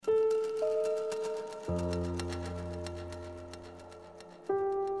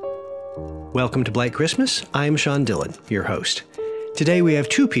Welcome to Blight Christmas. I'm Sean Dillon, your host. Today we have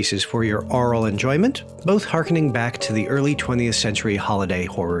two pieces for your oral enjoyment, both harkening back to the early 20th century holiday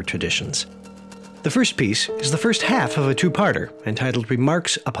horror traditions. The first piece is the first half of a two-parter entitled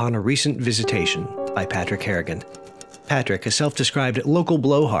Remarks Upon a Recent Visitation by Patrick Harrigan. Patrick, a self-described local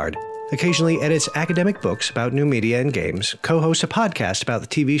blowhard, occasionally edits academic books about new media and games, co-hosts a podcast about the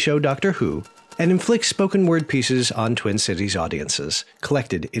TV show Doctor Who, and inflicts spoken word pieces on Twin Cities audiences,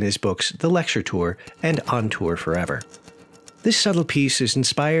 collected in his books The Lecture Tour and On Tour Forever. This subtle piece is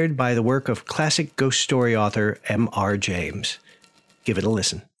inspired by the work of classic ghost story author M.R. James. Give it a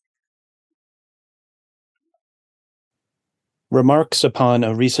listen. Remarks Upon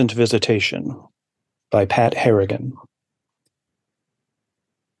a Recent Visitation by Pat Harrigan.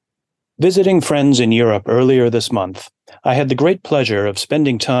 Visiting friends in Europe earlier this month, I had the great pleasure of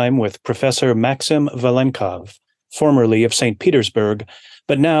spending time with Professor Maxim Valenkov, formerly of St. Petersburg,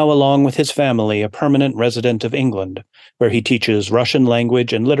 but now, along with his family, a permanent resident of England, where he teaches Russian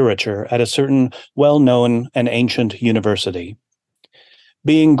language and literature at a certain well-known and ancient university.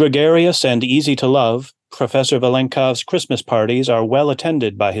 Being gregarious and easy to love, Professor Valenkov's Christmas parties are well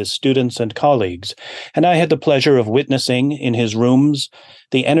attended by his students and colleagues, and I had the pleasure of witnessing, in his rooms,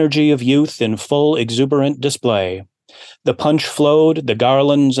 the energy of youth in full exuberant display. The punch flowed, the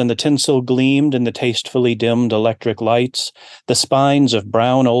garlands and the tinsel gleamed in the tastefully dimmed electric lights, the spines of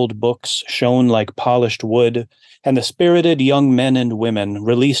brown old books shone like polished wood, and the spirited young men and women,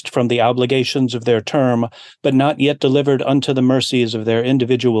 released from the obligations of their term, but not yet delivered unto the mercies of their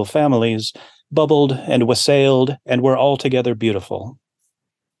individual families, bubbled and wassailed and were altogether beautiful.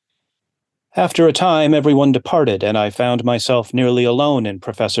 After a time, everyone departed, and I found myself nearly alone in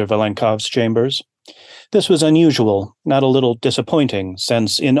Professor Valenkov's chambers. This was unusual, not a little disappointing,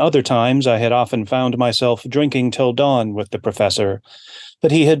 since in other times I had often found myself drinking till dawn with the professor,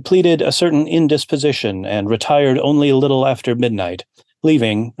 but he had pleaded a certain indisposition and retired only a little after midnight,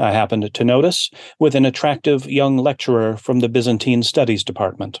 leaving, I happened to notice, with an attractive young lecturer from the Byzantine Studies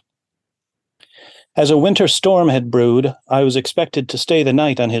Department. As a winter storm had brewed, I was expected to stay the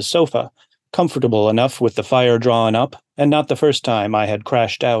night on his sofa, comfortable enough with the fire drawn up, and not the first time I had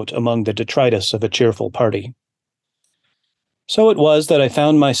crashed out among the detritus of a cheerful party. So it was that I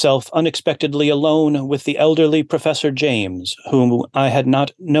found myself unexpectedly alone with the elderly Professor James, whom I had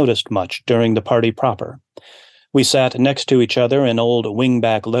not noticed much during the party proper. We sat next to each other in old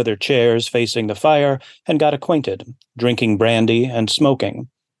wingback leather chairs facing the fire and got acquainted, drinking brandy and smoking.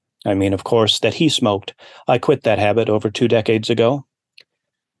 I mean, of course, that he smoked. I quit that habit over 2 decades ago.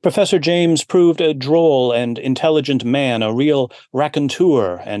 Professor James proved a droll and intelligent man, a real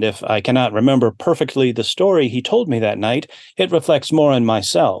raconteur, and if I cannot remember perfectly the story he told me that night, it reflects more on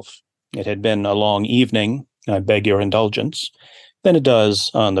myself. It had been a long evening, I beg your indulgence, than it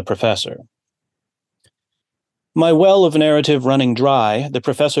does on the professor. My well of narrative running dry, the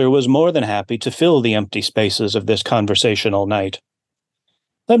professor was more than happy to fill the empty spaces of this conversational night.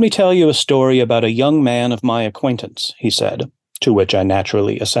 "Let me tell you a story about a young man of my acquaintance," he said, to which I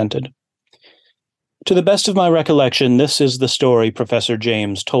naturally assented. To the best of my recollection, this is the story Professor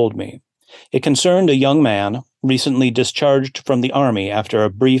James told me. It concerned a young man, recently discharged from the army after a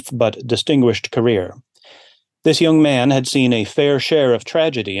brief but distinguished career. This young man had seen a fair share of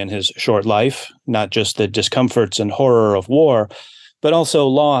tragedy in his short life, not just the discomforts and horror of war, but also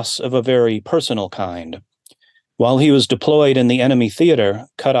loss of a very personal kind. While he was deployed in the enemy theater,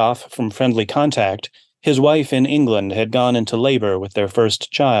 cut off from friendly contact, his wife in England had gone into labor with their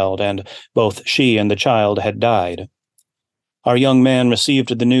first child, and both she and the child had died. Our young man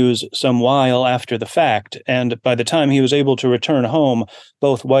received the news some while after the fact, and by the time he was able to return home,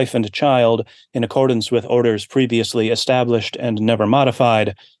 both wife and child, in accordance with orders previously established and never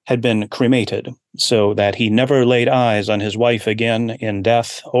modified, had been cremated, so that he never laid eyes on his wife again in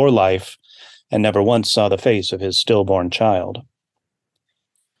death or life, and never once saw the face of his stillborn child.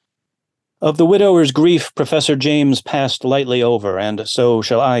 Of the widower's grief, Professor James passed lightly over, and so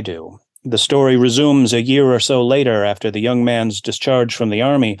shall I do. The story resumes a year or so later after the young man's discharge from the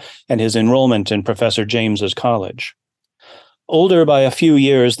army and his enrollment in Professor James's college. Older by a few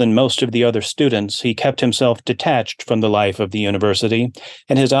years than most of the other students, he kept himself detached from the life of the university,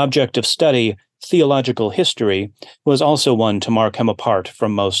 and his object of study, theological history, was also one to mark him apart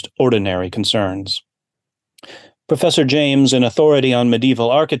from most ordinary concerns. Professor James, an authority on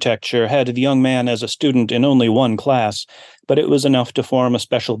medieval architecture, had the young man as a student in only one class, but it was enough to form a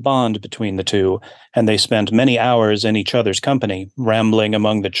special bond between the two, and they spent many hours in each other's company, rambling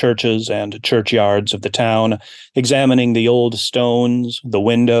among the churches and churchyards of the town, examining the old stones, the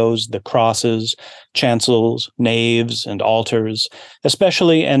windows, the crosses, chancels, naves, and altars,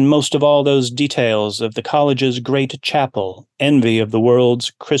 especially and most of all those details of the college's great chapel, envy of the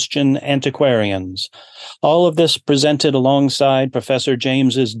world's Christian antiquarians. All of this presented alongside Professor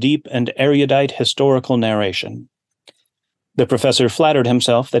James's deep and erudite historical narration. The professor flattered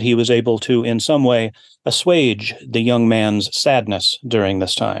himself that he was able to, in some way, assuage the young man's sadness during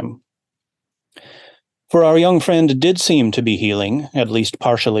this time. For our young friend did seem to be healing, at least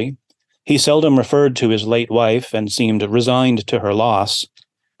partially. He seldom referred to his late wife and seemed resigned to her loss,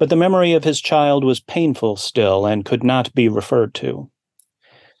 but the memory of his child was painful still and could not be referred to.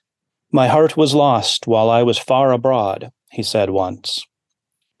 "My heart was lost while I was far abroad," he said once.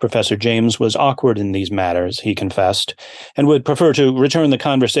 Professor James was awkward in these matters, he confessed, and would prefer to return the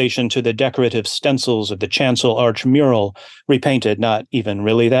conversation to the decorative stencils of the chancel arch mural, repainted not even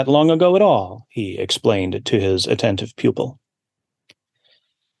really that long ago at all, he explained to his attentive pupil.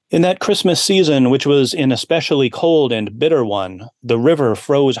 In that Christmas season, which was an especially cold and bitter one, the river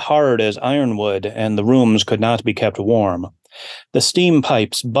froze hard as ironwood, and the rooms could not be kept warm. The steam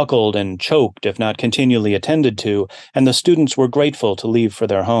pipes buckled and choked if not continually attended to, and the students were grateful to leave for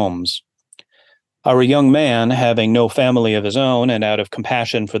their homes. Our young man, having no family of his own and out of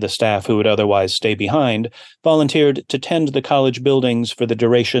compassion for the staff who would otherwise stay behind, volunteered to tend the college buildings for the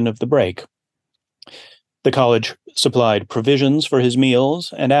duration of the break. The college supplied provisions for his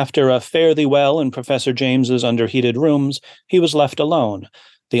meals, and after a fare thee well in Professor James's underheated rooms, he was left alone,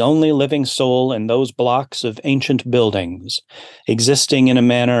 the only living soul in those blocks of ancient buildings, existing in a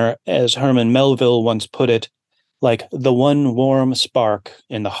manner, as Herman Melville once put it, like the one warm spark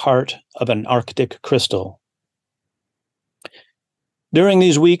in the heart of an Arctic crystal. During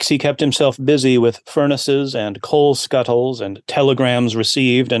these weeks, he kept himself busy with furnaces and coal scuttles and telegrams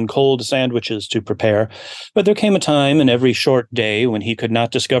received and cold sandwiches to prepare, but there came a time in every short day when he could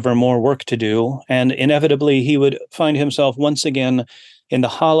not discover more work to do, and inevitably he would find himself once again in the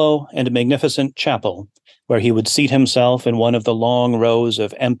hollow and magnificent chapel, where he would seat himself in one of the long rows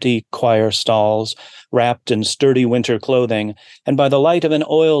of empty choir stalls, wrapped in sturdy winter clothing, and by the light of an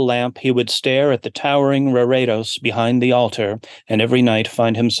oil lamp he would stare at the towering reredos behind the altar, and every night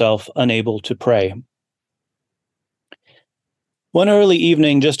find himself unable to pray. One early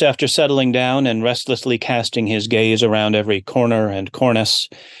evening, just after settling down and restlessly casting his gaze around every corner and cornice,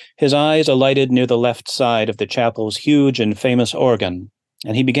 his eyes alighted near the left side of the chapel's huge and famous organ,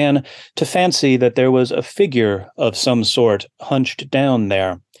 and he began to fancy that there was a figure of some sort hunched down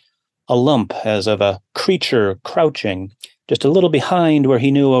there, a lump as of a creature crouching, just a little behind where he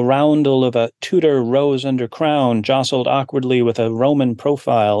knew a roundel of a Tudor rose under crown jostled awkwardly with a Roman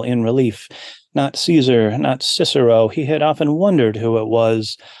profile in relief. Not Caesar, not Cicero. He had often wondered who it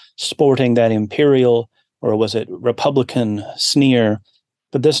was, sporting that imperial, or was it republican, sneer.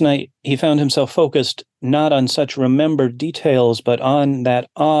 But this night he found himself focused not on such remembered details, but on that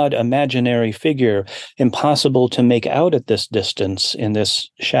odd imaginary figure, impossible to make out at this distance in this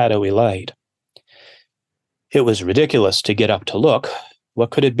shadowy light. It was ridiculous to get up to look.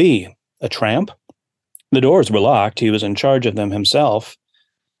 What could it be? A tramp? The doors were locked. He was in charge of them himself.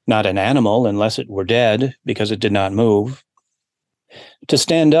 Not an animal, unless it were dead, because it did not move. To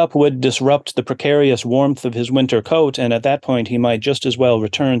stand up would disrupt the precarious warmth of his winter coat, and at that point he might just as well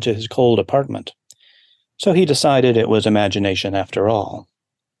return to his cold apartment. So he decided it was imagination after all.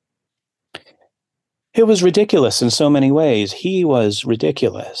 It was ridiculous in so many ways. He was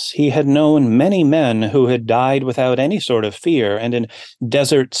ridiculous. He had known many men who had died without any sort of fear, and in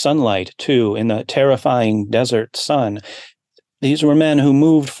desert sunlight, too, in the terrifying desert sun. These were men who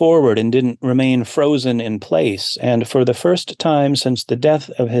moved forward and didn't remain frozen in place, and for the first time since the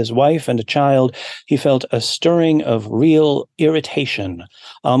death of his wife and child, he felt a stirring of real irritation,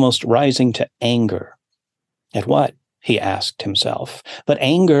 almost rising to anger. At what? He asked himself. But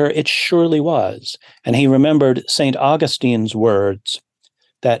anger it surely was, and he remembered St. Augustine's words,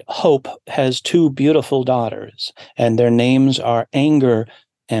 that hope has two beautiful daughters, and their names are anger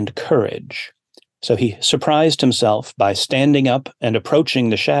and courage. So he surprised himself by standing up and approaching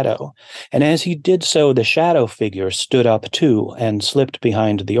the shadow, and as he did so, the shadow figure stood up too and slipped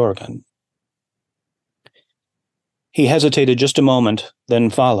behind the organ. He hesitated just a moment, then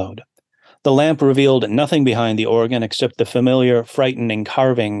followed. The lamp revealed nothing behind the organ except the familiar, frightening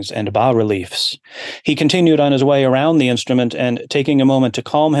carvings and bas-reliefs. He continued on his way around the instrument and, taking a moment to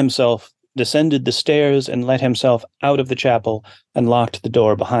calm himself, descended the stairs and let himself out of the chapel and locked the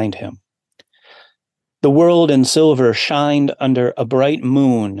door behind him. The world in silver shined under a bright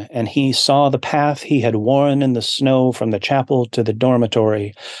moon, and he saw the path he had worn in the snow from the chapel to the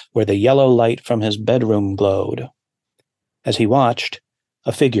dormitory, where the yellow light from his bedroom glowed. As he watched,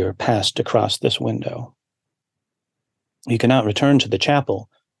 a figure passed across this window. He could not return to the chapel.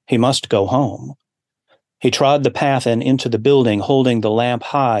 He must go home. He trod the path and into the building, holding the lamp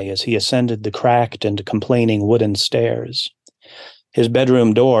high as he ascended the cracked and complaining wooden stairs. His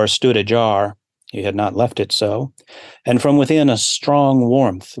bedroom door stood ajar. He had not left it so, and from within a strong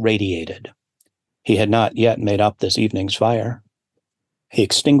warmth radiated. He had not yet made up this evening's fire. He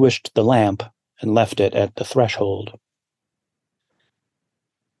extinguished the lamp and left it at the threshold.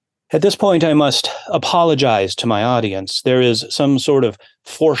 At this point, I must apologize to my audience. There is some sort of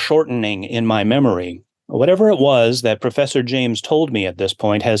foreshortening in my memory. Whatever it was that Professor James told me at this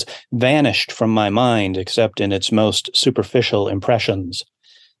point has vanished from my mind, except in its most superficial impressions.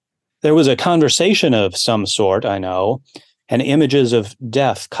 There was a conversation of some sort, I know, and images of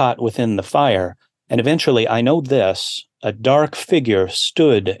death caught within the fire, and eventually, I know this, a dark figure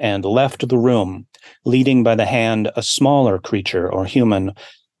stood and left the room, leading by the hand a smaller creature or human,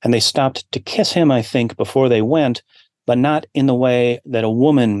 and they stopped to kiss him, I think, before they went, but not in the way that a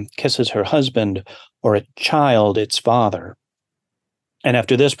woman kisses her husband or a child its father. And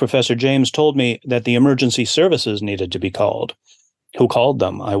after this, Professor James told me that the emergency services needed to be called. Who called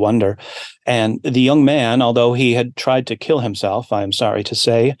them, I wonder? And the young man, although he had tried to kill himself, I am sorry to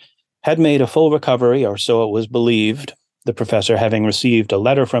say, had made a full recovery, or so it was believed, the professor having received a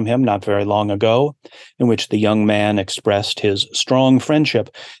letter from him not very long ago, in which the young man expressed his strong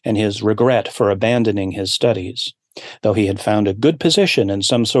friendship and his regret for abandoning his studies, though he had found a good position in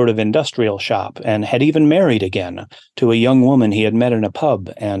some sort of industrial shop and had even married again to a young woman he had met in a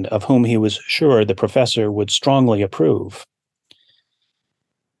pub and of whom he was sure the professor would strongly approve.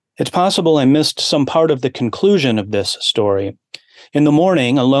 It's possible I missed some part of the conclusion of this story. In the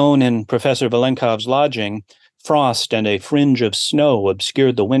morning, alone in Professor Valenkov's lodging, frost and a fringe of snow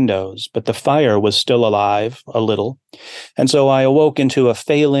obscured the windows, but the fire was still alive, a little, and so I awoke into a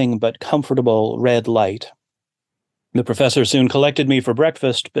failing but comfortable red light. The professor soon collected me for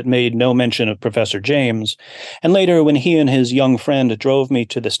breakfast, but made no mention of Professor James, and later when he and his young friend drove me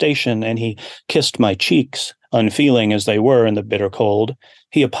to the station and he kissed my cheeks, unfeeling as they were in the bitter cold,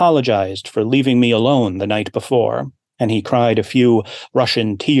 he apologized for leaving me alone the night before, and he cried a few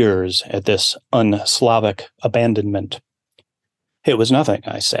Russian tears at this un-Slavic abandonment. It was nothing,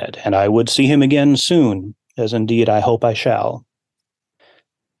 I said, and I would see him again soon, as indeed I hope I shall.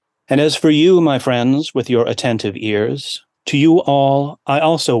 And as for you, my friends, with your attentive ears, to you all, I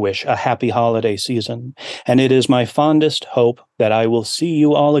also wish a happy holiday season, and it is my fondest hope that I will see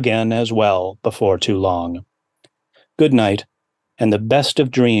you all again as well before too long. Good night, and the best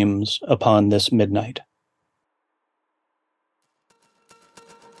of dreams upon this midnight.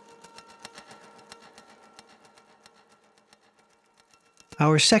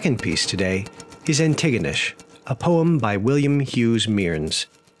 Our second piece today is Antigonish, a poem by William Hughes Mearns,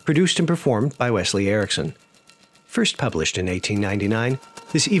 produced and performed by Wesley Erickson. First published in 1899,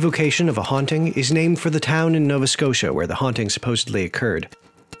 this evocation of a haunting is named for the town in Nova Scotia where the haunting supposedly occurred.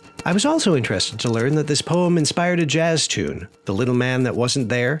 I was also interested to learn that this poem inspired a jazz tune, The Little Man That Wasn't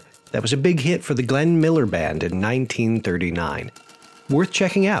There, that was a big hit for the Glenn Miller Band in 1939. Worth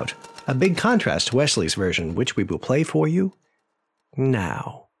checking out, a big contrast to Wesley's version, which we will play for you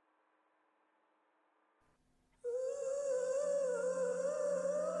now.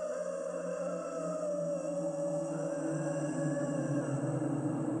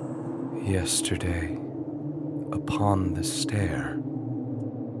 Yesterday, upon the stair,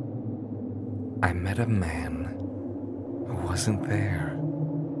 I met a man who wasn't there.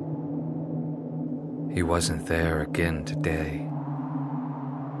 He wasn't there again today.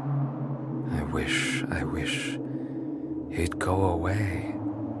 I wish he'd go away.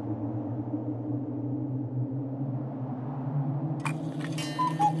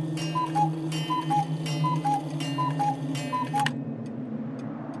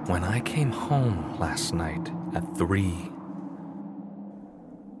 When I came home last night at 3,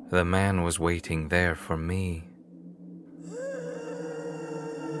 the man was waiting there for me.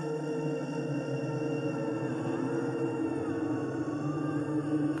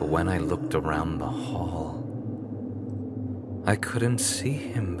 But when I looked around the hall, I couldn't see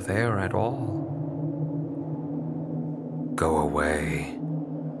him there at all. Go away.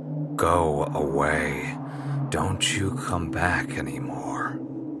 Go away. Don't you come back anymore.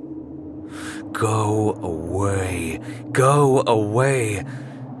 Go away. Go away.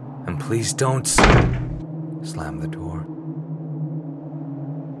 And please don't slam the door.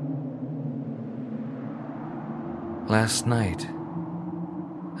 Last night,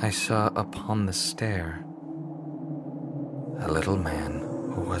 I saw upon the stair a little man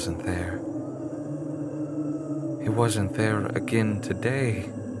who wasn't there. He wasn't there again today.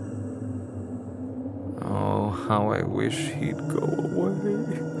 Oh, how I wish he'd go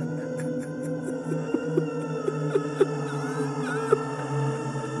away.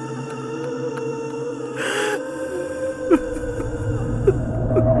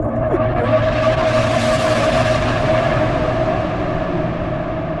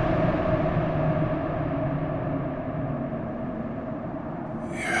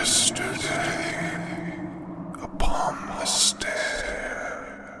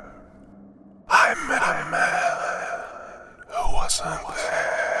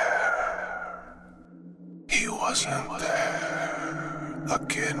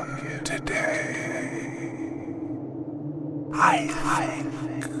 I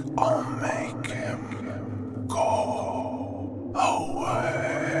think I'll make him go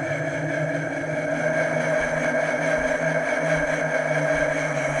away.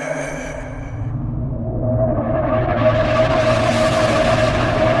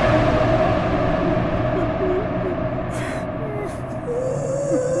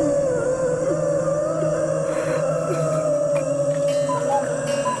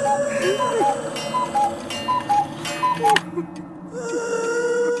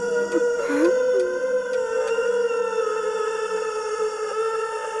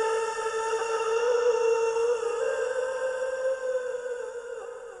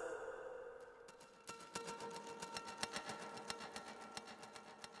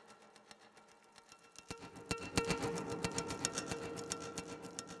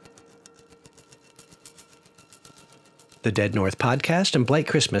 The Dead North Podcast and Blight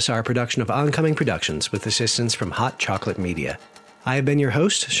Christmas are a production of Oncoming Productions with assistance from Hot Chocolate Media. I have been your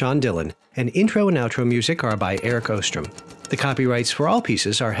host, Sean Dillon, and intro and outro music are by Eric Ostrom. The copyrights for all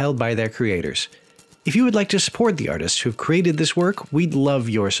pieces are held by their creators. If you would like to support the artists who've created this work, we'd love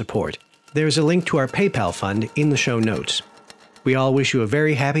your support. There's a link to our PayPal fund in the show notes. We all wish you a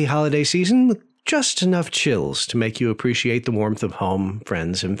very happy holiday season with just enough chills to make you appreciate the warmth of home,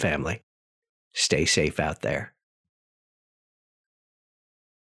 friends, and family. Stay safe out there.